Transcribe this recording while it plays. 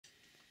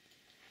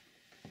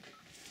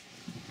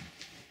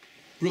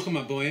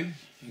Bruchim Aboyim.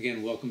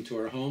 Again, welcome to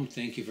our home.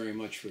 Thank you very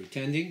much for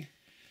attending.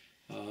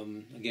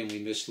 Again, we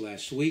missed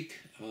last week.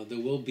 There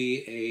will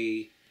be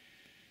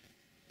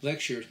a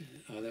lecture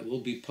that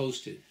will be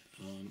posted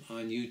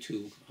on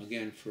YouTube,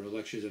 again, for a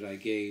lecture that I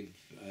gave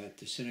at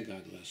the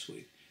synagogue last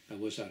week. I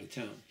was out of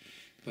town.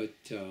 But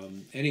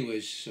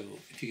anyways, so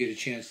if you get a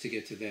chance to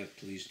get to that,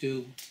 please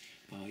do.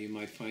 You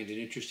might find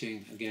it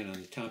interesting, again, on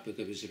the topic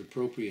of is it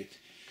appropriate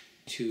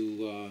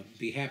to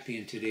be happy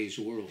in today's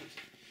world.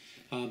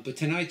 But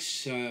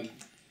tonight's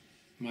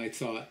my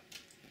thought,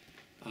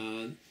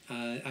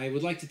 I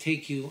would like to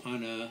take you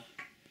on a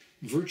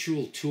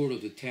virtual tour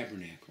of the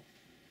Tabernacle,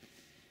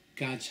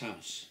 God's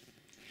house.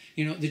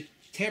 You know, the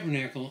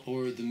Tabernacle,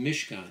 or the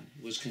Mishkan,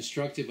 was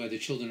constructed by the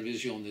children of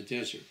Israel in the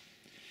desert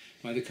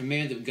by the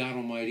command of God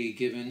Almighty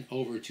given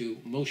over to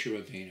Moshe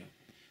Rabbeinu,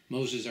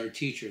 Moses, our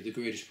teacher, the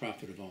greatest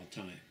prophet of all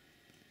time.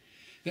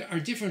 There are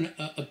different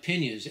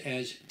opinions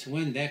as to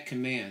when that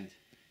command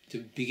to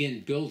begin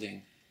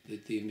building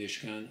the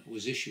Mishkan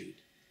was issued.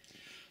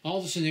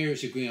 All the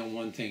scenarios agree on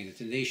one thing, that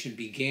the nation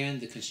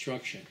began the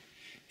construction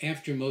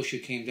after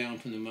Moshe came down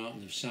from the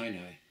mountain of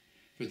Sinai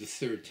for the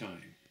third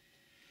time.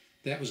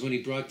 That was when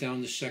he brought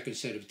down the second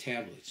set of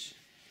tablets.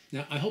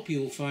 Now, I hope you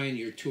will find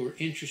your tour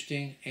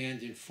interesting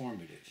and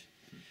informative.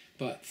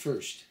 But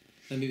first,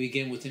 let me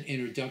begin with an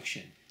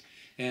introduction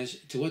as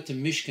to what the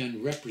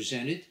Mishkan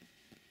represented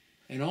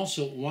and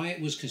also why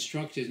it was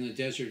constructed in the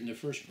desert in the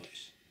first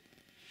place.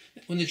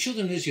 When the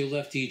children of Israel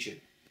left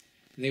Egypt,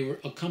 they were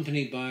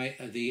accompanied by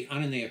the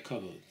Ananei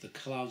Kavod, the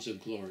clouds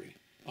of glory.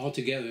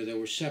 Altogether, there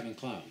were 7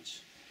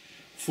 clouds,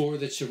 4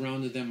 that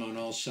surrounded them on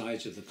all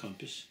sides of the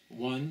compass,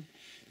 1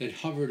 that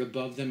hovered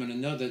above them, and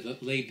another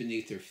that lay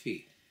beneath their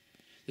feet.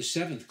 The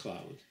 7th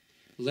cloud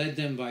led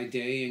them by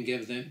day and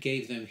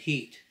gave them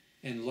heat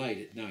and light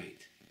at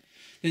night.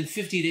 Then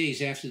 50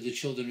 days after the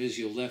children of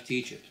Israel left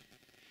Egypt,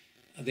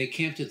 they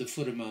camped at the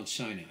foot of Mount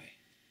Sinai.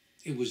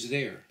 It was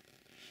there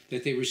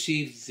that they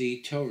received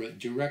the Torah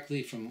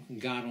directly from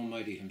God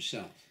Almighty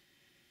himself.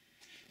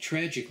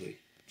 Tragically,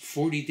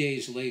 40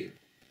 days later,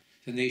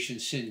 the nation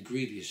sinned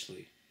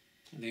grievously,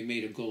 and they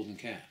made a golden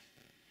calf.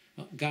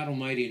 God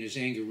Almighty in his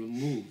anger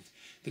removed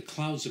the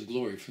clouds of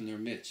glory from their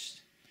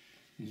midst.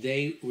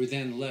 They were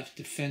then left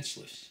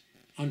defenseless,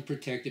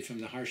 unprotected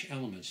from the harsh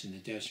elements in the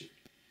desert.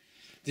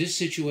 This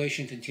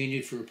situation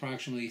continued for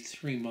approximately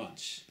 3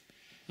 months,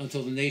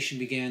 until the nation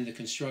began the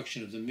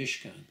construction of the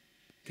Mishkan,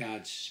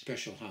 God's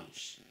special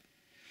house.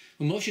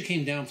 When Moshe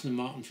came down from the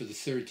mountain for the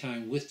third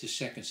time with the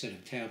second set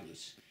of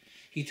tablets,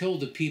 he told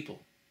the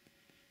people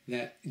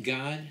that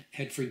God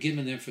had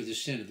forgiven them for the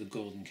sin of the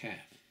golden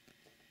calf.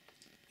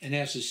 And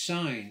as a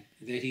sign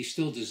that he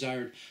still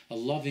desired a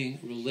loving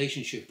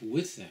relationship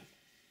with them,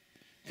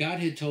 God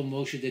had told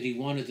Moshe that he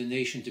wanted the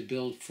nation to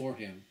build for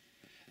him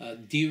a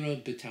dira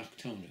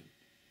b'tachtonim,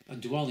 a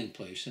dwelling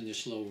place in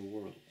this lower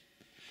world,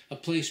 a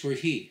place where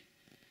he,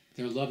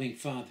 their loving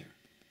father,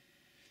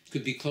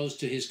 could be close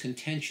to his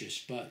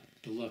contentious but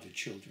beloved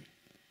children.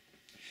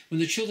 When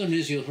the children of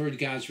Israel heard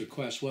God's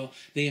request, well,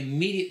 they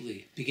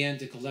immediately began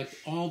to collect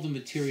all the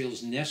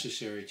materials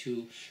necessary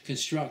to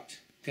construct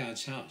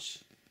God's house.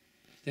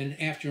 Then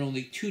after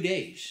only 2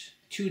 days,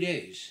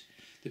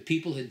 the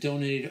people had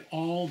donated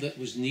all that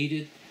was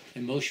needed,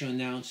 and Moshe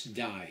announced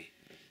dai,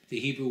 the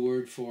Hebrew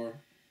word for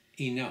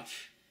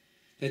enough,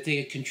 that they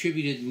had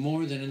contributed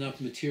more than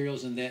enough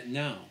materials and that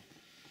now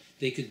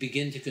they could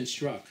begin to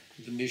construct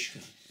the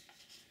Mishkan.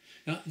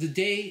 Now, the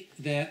day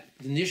that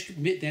the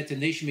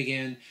nation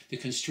began the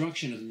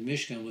construction of the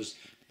Mishkan was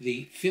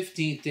the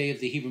 15th day of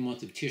the Hebrew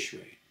month of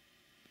Tishrei.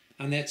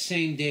 On that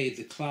same day,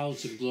 the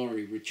clouds of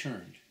glory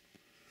returned,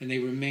 and they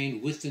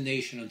remained with the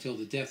nation until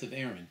the death of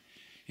Aaron,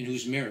 in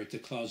whose merit the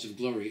clouds of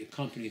glory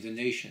accompanied the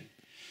nation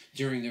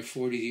during their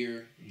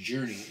 40-year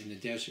journey in the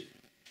desert.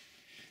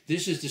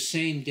 This is the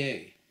same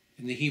day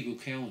in the Hebrew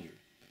calendar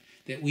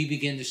that we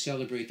begin to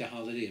celebrate the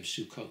holiday of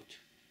Sukkot,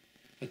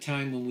 a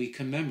time when we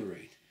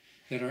commemorate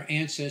that our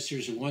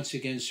ancestors are once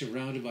again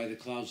surrounded by the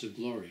clouds of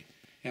glory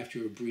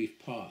after a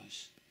brief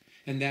pause,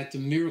 and that the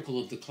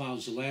miracle of the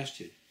clouds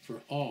lasted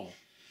for all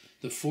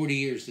the 40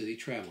 years that they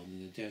traveled in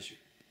the desert.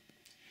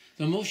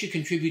 Though Moshe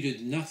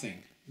contributed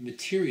nothing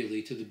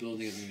materially to the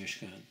building of the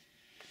Mishkan,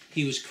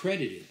 he was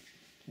credited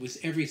with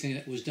everything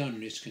that was done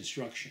in its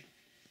construction.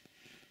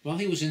 While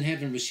he was in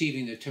heaven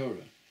receiving the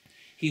Torah,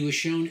 he was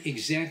shown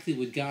exactly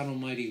what God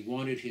Almighty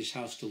wanted his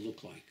house to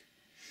look like.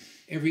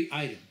 Every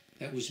item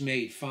that was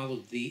made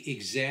followed the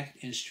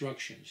exact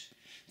instructions,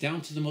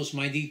 down to the most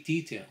minute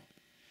detail,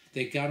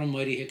 that God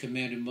Almighty had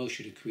commanded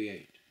Moshe to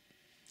create.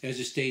 As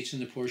it states in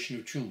the portion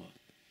of Truma,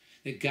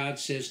 that God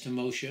says to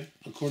Moshe,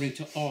 according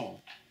to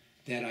all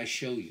that I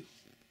show you.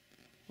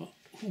 Well,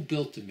 who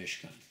built the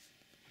Mishkan?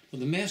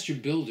 Well, the master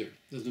builder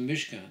of the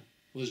Mishkan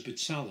was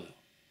Bezalel,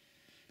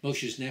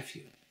 Moshe's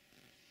nephew.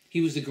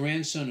 He was the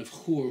grandson of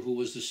Hur, who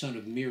was the son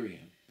of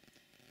Miriam.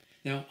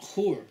 Now,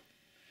 Hur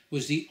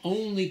was the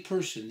only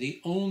person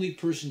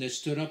that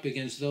stood up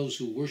against those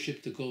who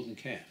worshipped the golden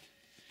calf.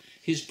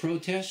 His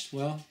protest,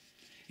 well,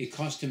 it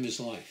cost him his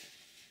life.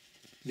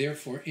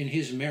 Therefore, in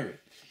his merit,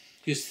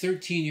 his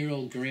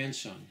 13-year-old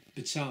grandson,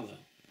 Bezalel,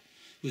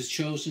 was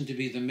chosen to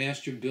be the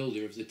master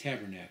builder of the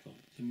tabernacle,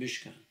 the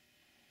Mishkan.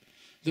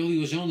 Though he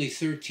was only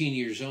 13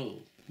 years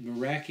old,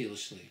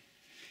 miraculously,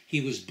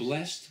 he was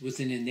blessed with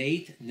an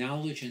innate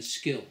knowledge and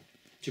skill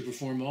to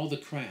perform all the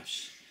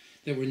crafts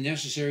that were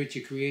necessary to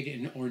create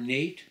an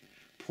ornate,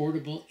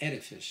 portable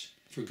edifice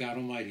for God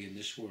Almighty in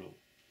this world,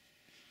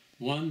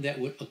 one that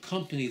would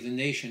accompany the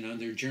nation on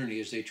their journey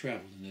as they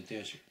traveled in the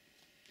desert.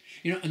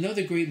 You know,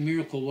 another great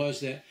miracle was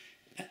that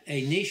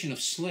a nation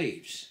of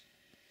slaves,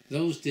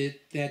 those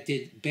that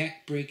did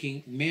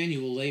back-breaking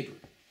manual labor,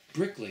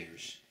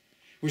 bricklayers,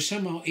 were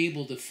somehow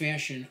able to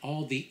fashion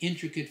all the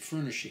intricate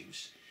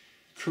furnishings,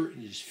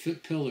 curtains,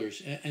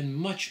 pillars, and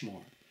much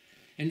more.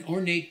 An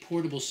ornate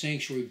portable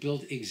sanctuary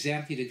built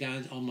exactly to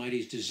God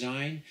Almighty's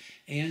design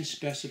and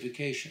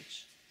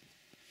specifications.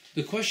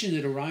 The question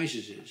that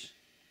arises is,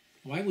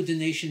 why would the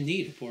nation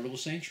need a portable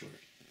sanctuary?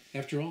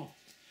 After all,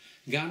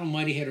 God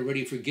Almighty had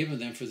already forgiven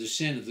them for the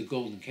sin of the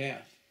golden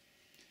calf.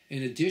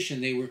 In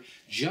addition, they were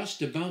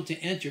just about to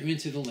enter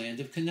into the land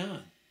of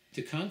Canaan,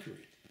 to conquer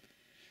it.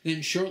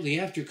 Then shortly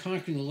after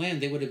conquering the land,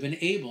 they would have been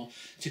able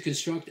to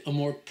construct a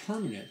more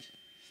permanent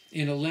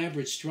and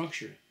elaborate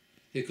structure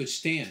that could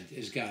stand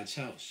as God's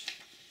house.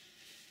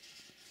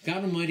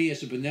 God Almighty,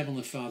 as a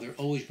benevolent Father,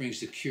 always brings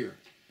the cure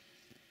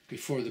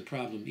before the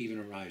problem even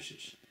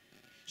arises.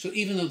 So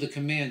even though the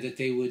command that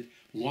they would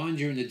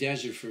wander in the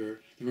desert for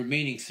the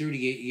remaining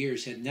 38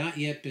 years had not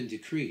yet been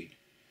decreed,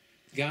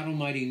 God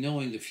Almighty,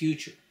 knowing the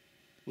future,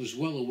 was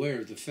well aware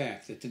of the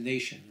fact that the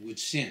nation would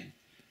sin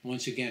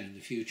once again in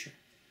the future.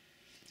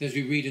 As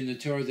we read in the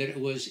Torah, that it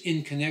was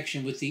in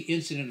connection with the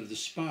incident of the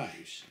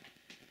spies,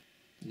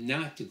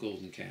 not the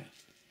golden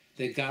calf,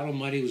 that God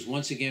Almighty was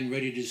once again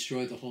ready to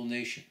destroy the whole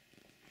nation.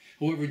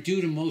 However,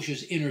 due to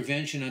Moshe's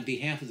intervention on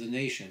behalf of the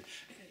nation,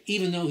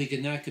 even though he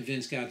could not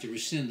convince God to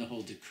rescind the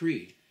whole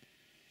decree,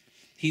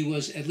 he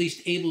was at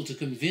least able to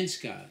convince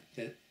God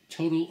that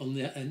total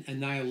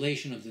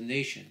annihilation of the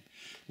nation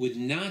would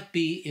not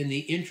be in the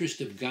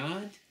interest of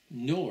God,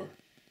 nor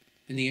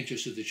in the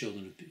interest of the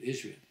children of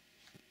Israel.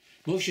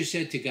 Moshe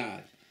said to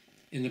God,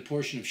 in the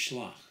portion of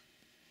Shlach,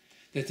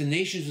 that the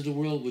nations of the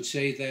world would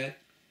say that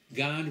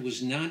God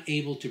was not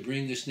able to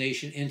bring this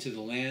nation into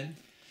the land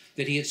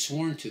that he had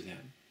sworn to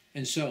them,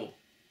 and so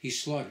he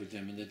slaughtered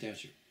them in the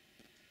desert.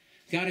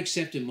 God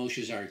accepted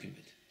Moshe's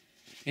argument,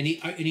 and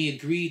he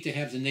agreed to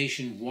have the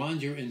nation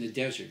wander in the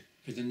desert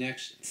for the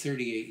next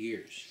 38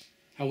 years.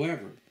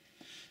 However,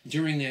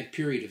 during that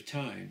period of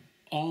time,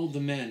 all the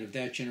men of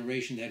that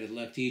generation that had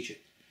left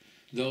Egypt,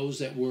 those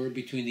that were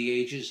between the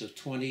ages of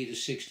 20 to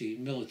 60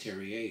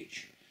 military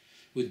age,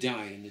 would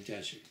die in the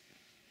desert.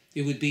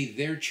 It would be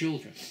their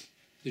children,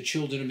 the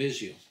children of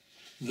Israel,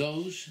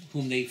 those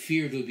whom they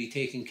feared would be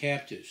taken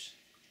captives.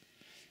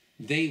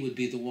 They would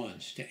be the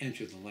ones to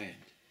enter the land.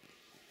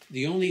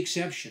 The only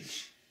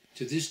exceptions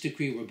to this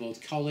decree were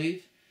both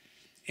Caleb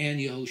and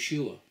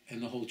Yehoshua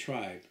and the whole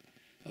tribe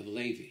of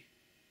Levi.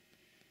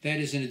 That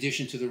is in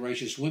addition to the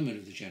righteous women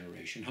of the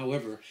generation.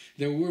 However,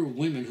 there were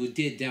women who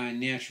did die in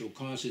natural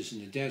causes in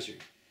the desert,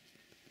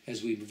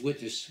 as we've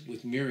witnessed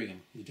with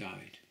Miriam, who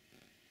died.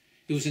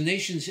 It was the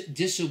nation's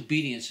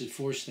disobedience that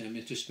forced them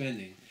into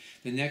spending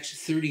the next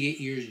 38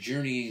 years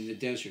journeying in the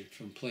desert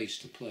from place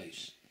to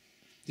place.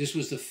 This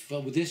was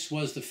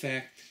the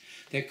fact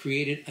that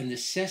created a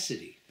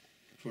necessity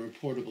for a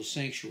portable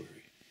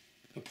sanctuary,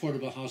 a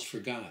portable house for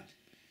God,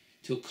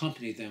 to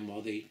accompany them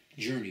while they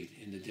journeyed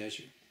in the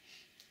desert.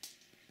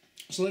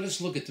 So let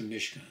us look at the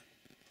Mishkan.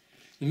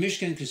 The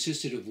Mishkan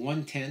consisted of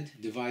one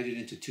tent divided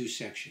into two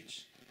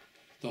sections,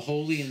 the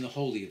Holy and the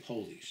Holy of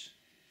Holies.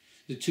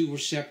 The two were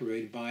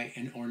separated by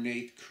an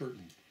ornate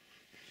curtain.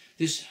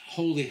 This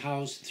holy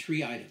housed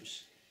three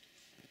items: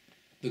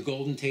 the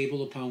golden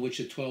table upon which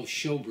the 12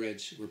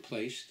 showbreads were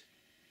placed,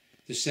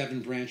 the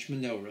 7-branch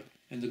menorah,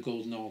 and the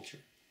golden altar.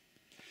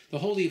 The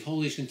Holy of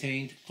Holies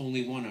contained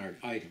only one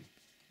item,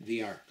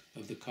 the Ark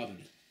of the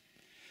Covenant.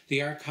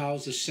 The Ark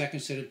housed the second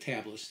set of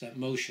tablets that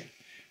Moshe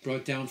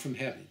brought down from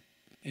heaven,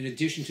 in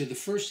addition to the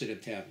first set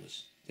of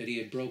tablets that he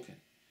had broken.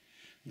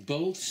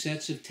 Both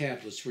sets of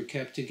tablets were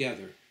kept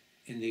together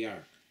in the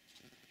Ark.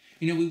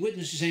 You know, we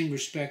witness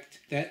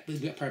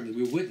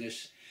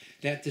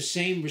that the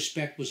same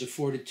respect was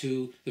afforded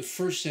to the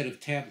first set of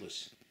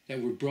tablets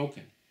that were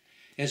broken,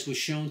 as was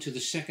shown to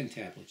the second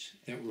tablets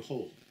that were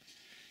whole.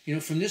 You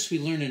know, from this we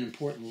learn an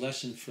important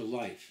lesson for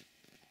life.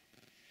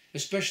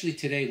 Especially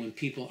today when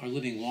people are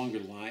living longer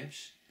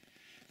lives,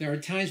 there are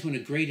times when a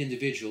great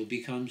individual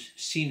becomes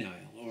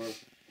senile or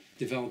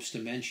develops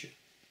dementia.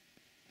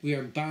 We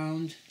are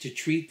bound to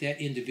treat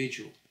that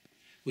individual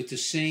with the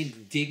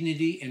same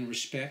dignity and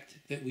respect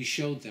that we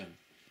showed them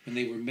when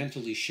they were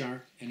mentally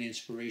sharp and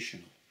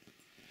inspirational.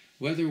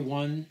 Whether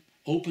one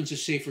opens a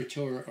Sefer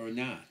Torah or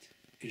not,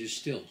 it is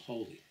still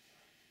holy.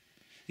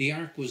 The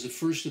Ark was the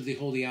first of the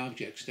holy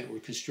objects that were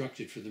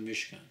constructed for the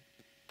Mishkan.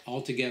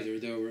 Altogether,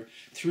 there were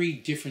 3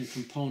 different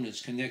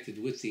components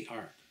connected with the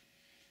Ark.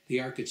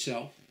 The Ark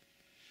itself,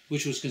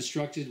 which was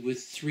constructed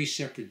with 3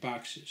 separate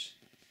boxes,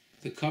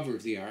 the cover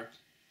of the ark,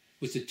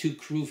 with the two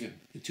cherubim,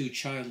 the two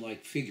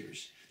childlike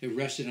figures that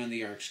rested on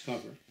the ark's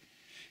cover.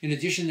 In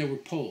addition, there were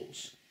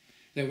poles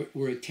that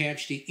were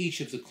attached to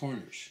each of the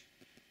corners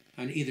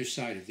on either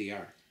side of the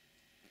ark.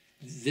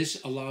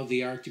 This allowed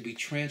the ark to be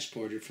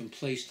transported from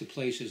place to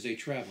place as they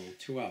traveled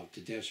throughout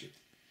the desert.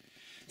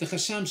 The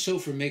Chassam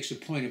Sofer makes a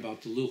point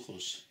about the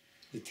luchos,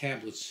 the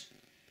tablets,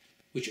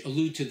 which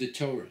allude to the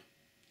Torah,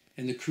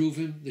 and the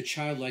cherubim, the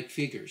childlike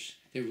figures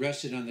that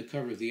rested on the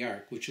cover of the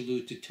ark, which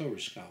allude to Torah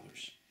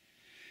scholars.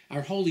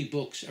 Our holy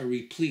books are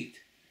replete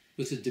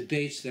with the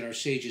debates that our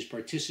sages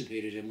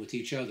participated in with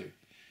each other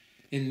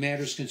in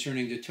matters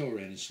concerning the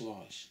Torah and its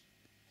laws.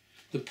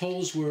 The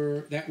poles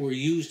that were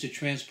used to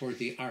transport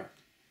the ark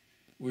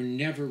were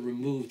never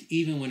removed,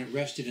 even when it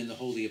rested in the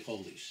Holy of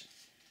Holies.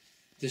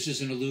 This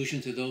is an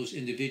allusion to those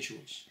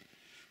individuals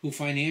who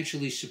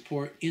financially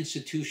support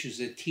institutions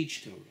that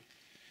teach Torah.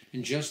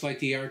 And just like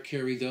the ark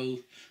carried those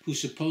who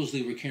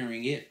supposedly were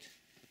carrying it,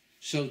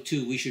 so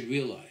too we should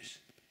realize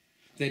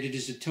that it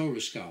is the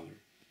Torah scholar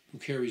who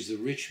carries the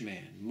rich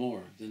man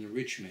more than the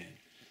rich man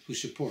who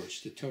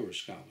supports the Torah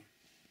scholar.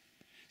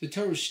 The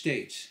Torah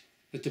states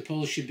that the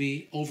poles should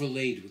be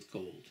overlaid with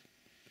gold.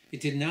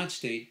 It did not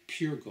state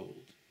pure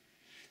gold.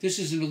 This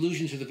is an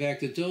allusion to the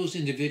fact that those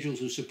individuals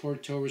who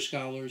support Torah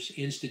scholars,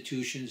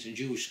 institutions, and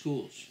Jewish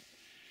schools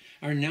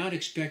are not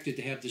expected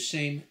to have the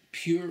same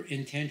pure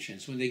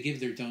intentions when they give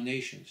their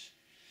donations,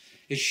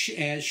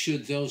 as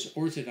should those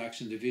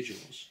Orthodox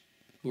individuals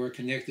who are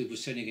connected with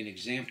setting an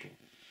example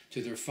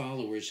to their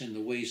followers in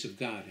the ways of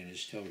God and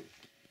His Torah.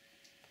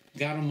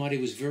 God Almighty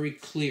was very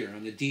clear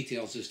on the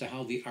details as to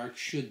how the ark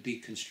should be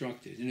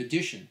constructed, in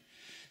addition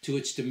to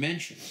its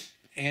dimensions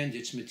and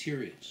its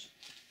materials.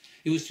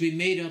 It was to be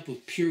made up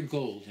of pure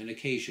gold and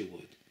acacia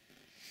wood.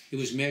 It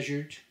was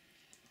measured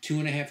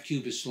 2.5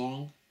 cubits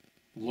long,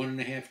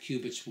 1.5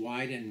 cubits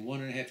wide, and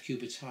 1.5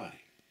 cubits high.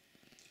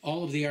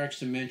 All of the ark's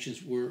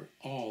dimensions were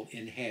all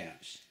in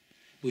halves,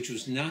 which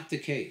was not the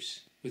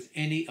case with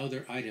any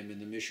other item in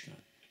the Mishkan.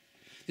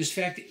 This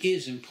fact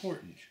is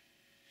important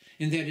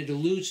in that it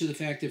alludes to the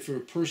fact that for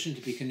a person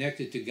to be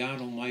connected to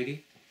God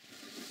Almighty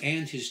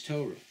and His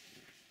Torah,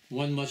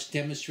 one must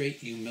demonstrate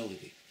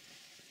humility.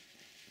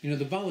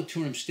 The Baal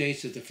HaTurim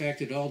states that the fact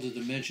that all the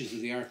dimensions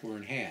of the ark were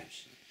in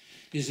halves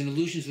is an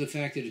allusion to the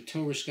fact that a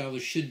Torah scholar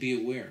should be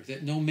aware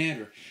that no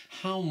matter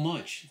how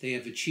much they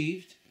have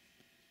achieved,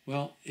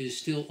 it is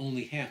still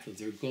only half of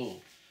their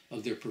goal,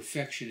 of their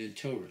perfection in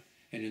Torah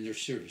and in their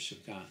service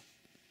of God.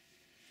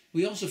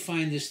 We also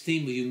find this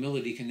theme of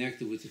humility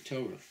connected with the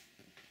Torah.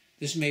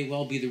 This may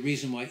well be the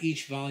reason why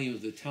each volume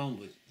of the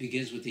Talmud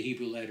begins with the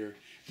Hebrew letter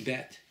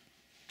Bet,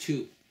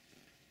 2.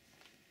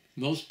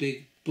 Most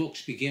big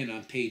books begin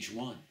on page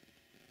 1.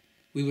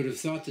 We would have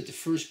thought that the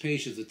first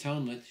page of the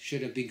Talmud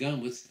should have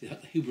begun with the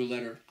Hebrew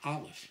letter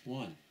Aleph,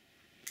 1.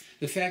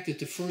 The fact that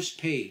the first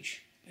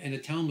page in a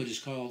Talmud is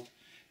called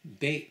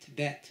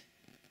Bet,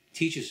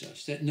 teaches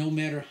us that no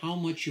matter how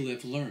much you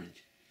have learned,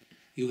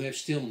 you have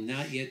still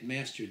not yet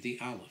mastered the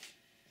Aleph,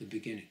 the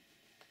beginning.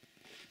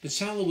 But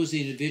Salah was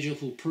the individual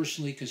who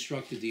personally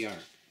constructed the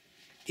ark.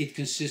 It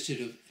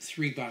consisted of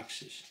 3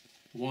 boxes,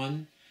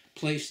 one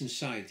placed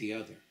inside the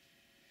other.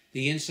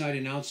 The inside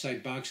and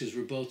outside boxes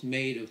were both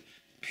made of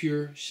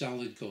pure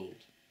solid gold,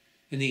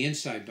 and the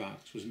inside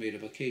box was made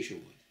of acacia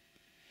wood.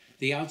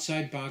 The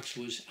outside box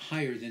was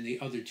higher than the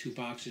other 2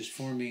 boxes,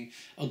 forming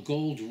a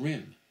gold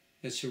rim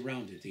that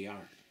surrounded the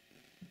ark.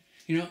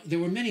 There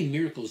were many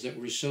miracles that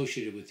were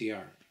associated with the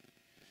ark.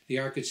 The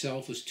ark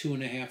itself was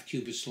 2.5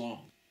 cubits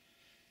long.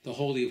 The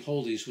Holy of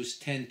Holies was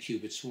 10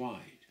 cubits wide.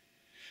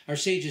 Our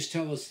sages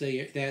tell us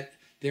that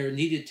there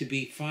needed to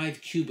be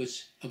 5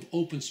 cubits of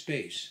open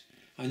space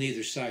on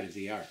either side of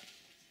the ark.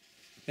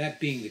 That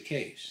being the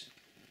case,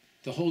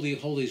 the Holy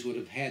of Holies would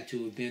have had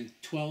to have been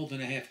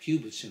 12.5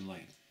 cubits in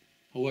length.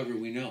 However,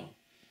 we know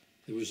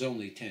there was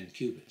only 10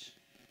 cubits.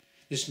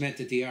 This meant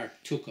that the ark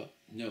took up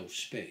no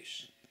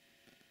space.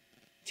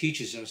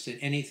 Teaches us that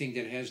anything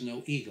that has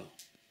no ego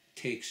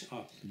takes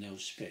up no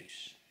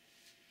space.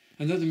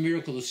 Another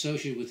miracle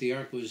associated with the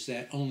ark was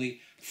that only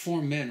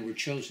 4 men were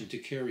chosen to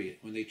carry it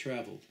when they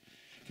traveled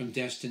from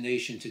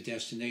destination to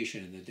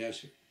destination in the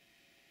desert.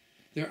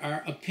 There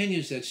are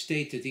opinions that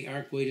state that the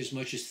ark weighed as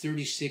much as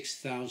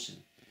 36,000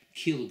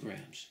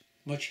 kilograms,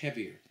 much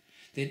heavier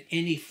than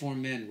any 4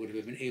 men would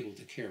have been able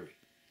to carry.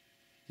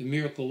 The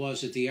miracle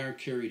was that the ark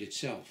carried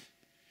itself,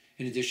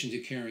 in addition to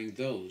carrying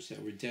those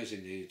that were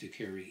designated to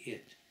carry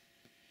it.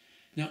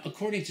 Now,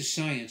 according to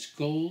science,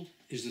 gold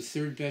is the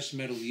 3rd best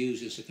metal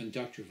used as a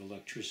conductor of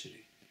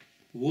electricity.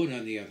 Wood,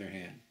 on the other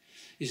hand,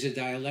 is a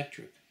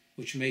dielectric,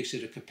 which makes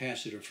it a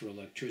capacitor for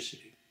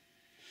electricity.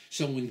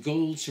 So when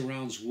gold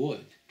surrounds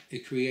wood,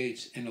 it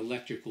creates an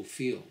electrical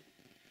field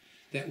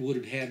that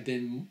would have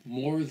been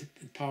more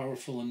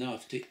powerful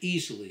enough to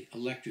easily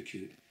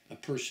electrocute a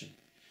person,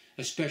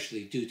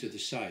 especially due to the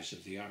size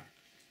of the ark.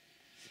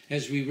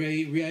 As we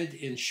read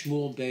in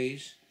Shmuel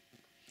Beis,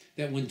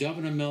 that when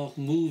David HaMelech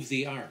moved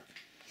the ark,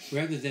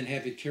 rather than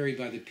have it carried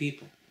by the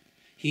people,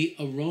 he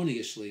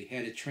erroneously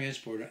had it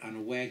transported on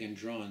a wagon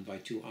drawn by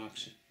 2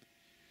 oxen.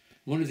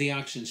 One of the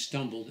oxen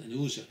stumbled, and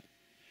Uzzah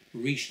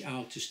reached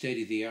out to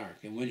steady the ark,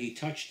 and when he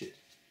touched it,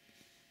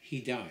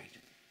 he died.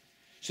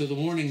 So the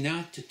warning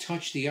not to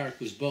touch the ark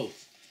was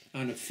both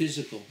on a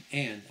physical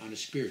and on a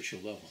spiritual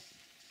level.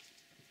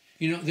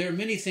 You know, there are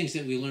many things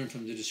that we learn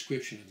from the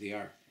description of the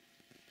ark.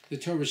 The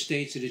Torah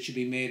states that it should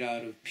be made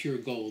out of pure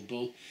gold,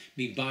 both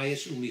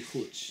mibayis and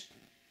michutz,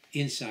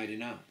 inside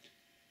and out.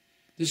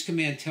 This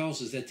command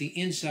tells us that the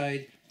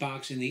inside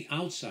box and the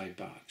outside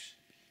box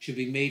should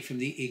be made from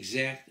the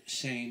exact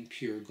same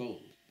pure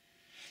gold.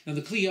 Now,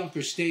 the Kli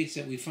Yakar states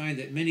that we find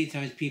that many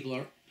times people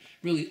are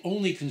really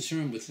only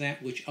concerned with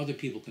that which other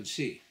people can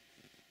see.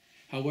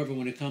 However,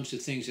 when it comes to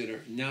things that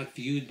are not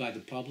viewed by the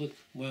public,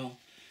 well,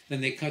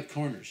 then they cut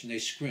corners and they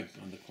scrimp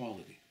on the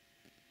quality.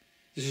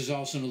 This is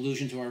also an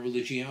allusion to our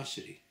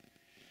religiosity.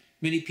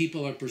 Many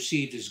people are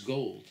perceived as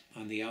gold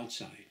on the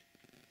outside.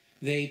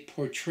 They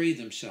portray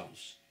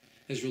themselves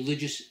as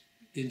religious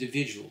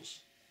individuals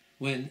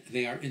when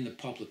they are in the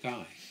public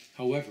eye.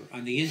 However,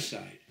 on the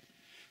inside,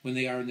 when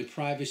they are in the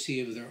privacy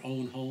of their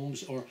own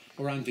homes or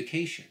on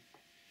vacation,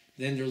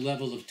 then their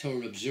level of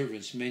Torah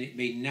observance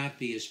may not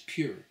be as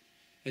pure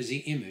as the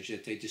image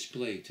that they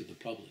displayed to the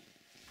public.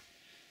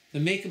 The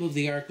makeup of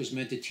the ark was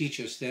meant to teach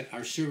us that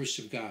our service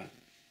of God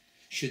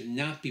should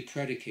not be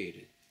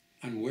predicated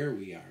on where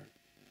we are.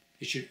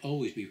 It should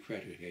always be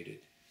predicated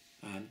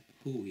on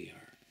who we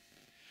are.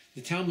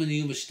 The Talmud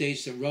Yuma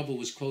states that Rava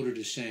was quoted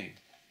as saying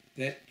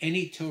that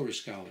any Torah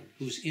scholar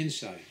whose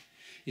inside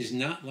is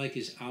not like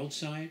his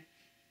outside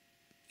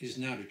is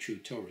not a true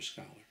Torah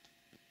scholar.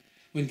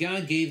 When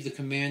God gave the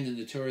command in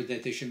the Torah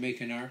that they should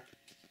make an ark,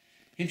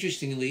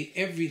 interestingly,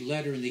 every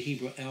letter in the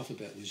Hebrew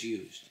alphabet was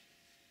used.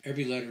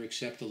 Every letter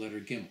except the letter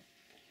Gimel.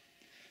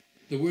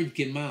 The word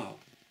Gimal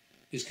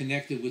is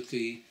connected with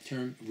the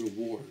term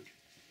reward.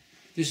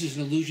 This is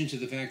an allusion to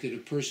the fact that a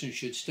person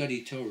should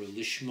study Torah,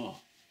 lishma,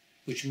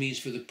 which means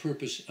for the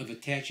purpose of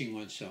attaching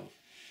oneself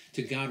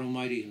to God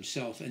Almighty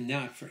himself and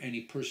not for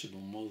any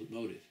personal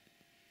motive.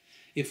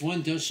 If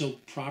one does so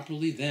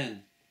properly,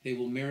 then they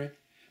will merit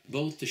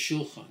both the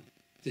shulchan,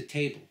 the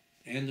table,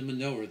 and the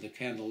menorah, the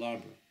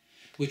candelabra,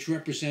 which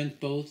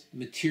represent both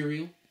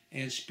material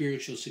and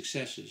spiritual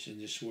successes in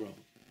this world.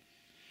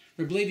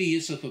 Reb Levi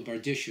Yitzchak of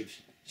Bardishev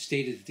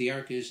stated that the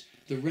ark is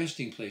the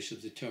resting place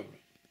of the Torah.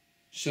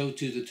 So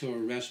too the Torah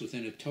rests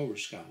within a Torah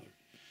scholar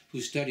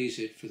who studies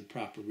it for the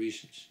proper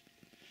reasons.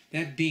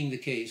 That being the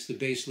case, the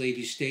Beis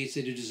Levi states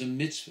that it is a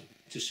mitzvah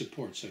to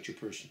support such a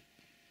person.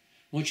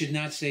 One should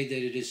not say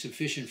that it is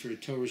sufficient for a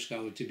Torah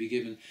scholar to be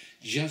given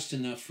just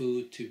enough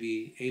food to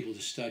be able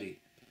to study.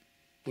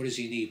 What does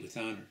he need with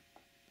honor?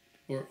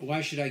 Or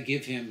why should I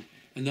give him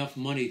enough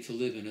money to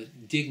live in a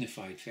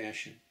dignified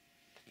fashion?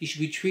 He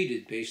should be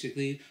treated,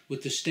 basically,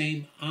 with the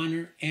same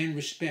honor and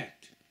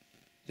respect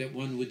that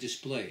one would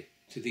display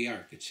to the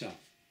ark itself.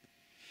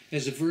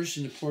 As a verse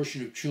in the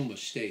portion of Truma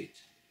states,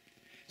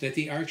 that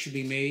the ark should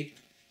be made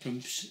from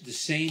the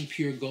same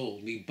pure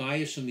gold,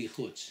 mibayis and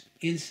michutz,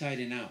 inside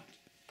and out.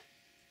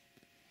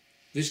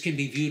 This can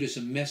be viewed as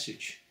a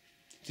message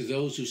to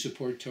those who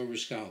support Torah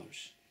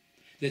scholars,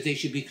 that they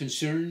should be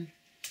concerned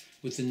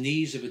with the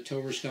needs of a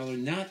Torah scholar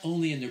not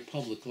only in their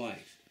public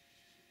life,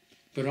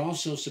 but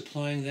also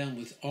supplying them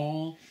with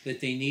all that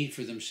they need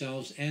for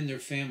themselves and their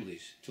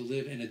families to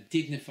live in a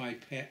dignified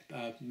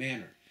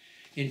manner,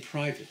 in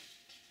private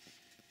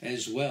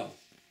as well.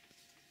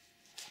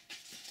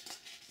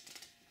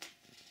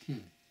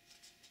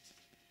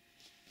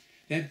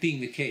 That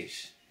being the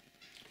case,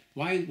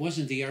 why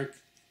wasn't the ark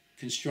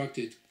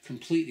constructed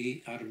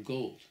completely out of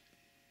gold?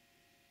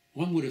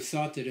 One would have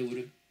thought that it would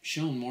have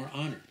shown more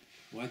honor.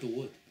 Why the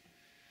wood?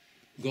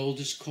 Gold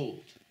is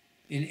cold,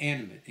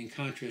 inanimate, in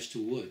contrast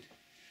to wood,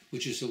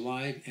 which is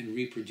alive and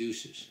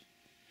reproduces.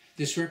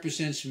 This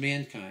represents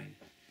mankind,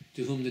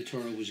 to whom the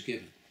Torah was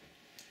given.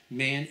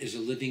 Man is a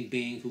living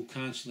being who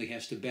constantly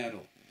has to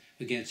battle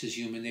against his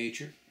human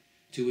nature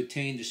to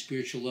attain the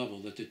spiritual level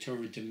that the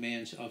Torah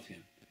demands of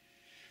him.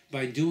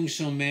 By doing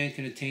so, man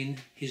can attain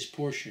his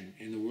portion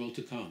in the world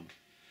to come,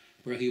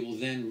 where he will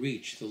then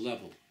reach the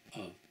level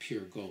of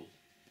pure gold.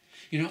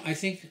 You know, I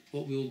think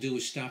what we will do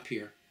is stop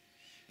here,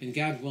 and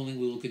God willing,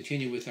 we will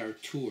continue with our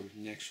tour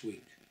next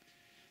week.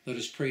 Let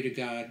us pray to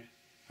God,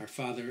 our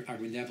Father, our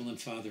benevolent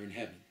Father in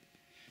heaven,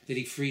 that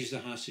he frees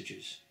the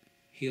hostages,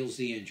 heals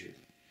the injured,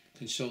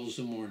 consoles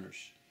the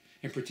mourners,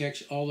 and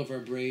protects all of our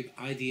brave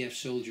IDF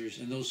soldiers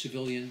and those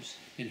civilians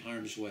in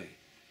harm's way.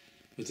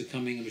 With the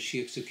coming of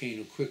Mashiach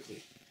Tzidkeinu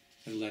quickly,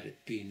 and let it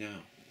be now.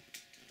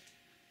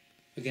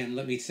 Again,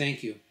 let me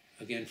thank you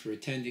again for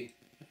attending,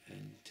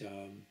 and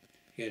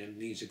again, it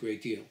means a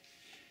great deal.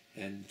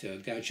 And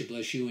God should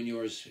bless you and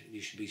yours.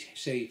 You should be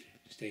safe,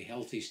 stay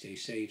healthy, stay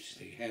safe,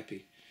 stay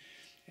happy.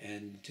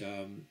 And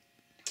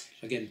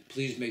again,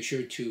 please make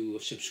sure to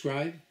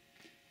subscribe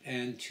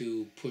and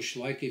to push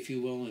like, if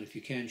you will, and if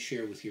you can,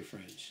 share with your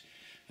friends.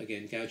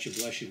 Again, God should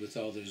bless you with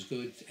all that is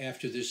good.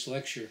 After this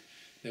lecture,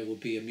 there will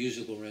be a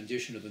musical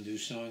rendition of a new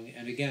song,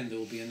 and again, there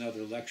will be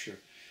another lecture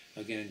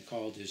again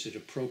called "Is It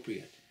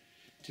Appropriate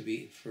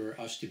for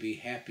us to be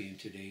happy in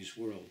today's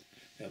world?"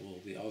 That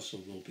will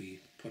be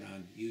put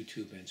on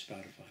YouTube and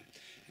Spotify.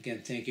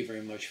 Again, thank you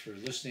very much for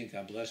listening.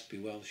 God bless. Be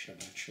well.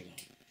 Shabbat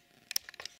shalom.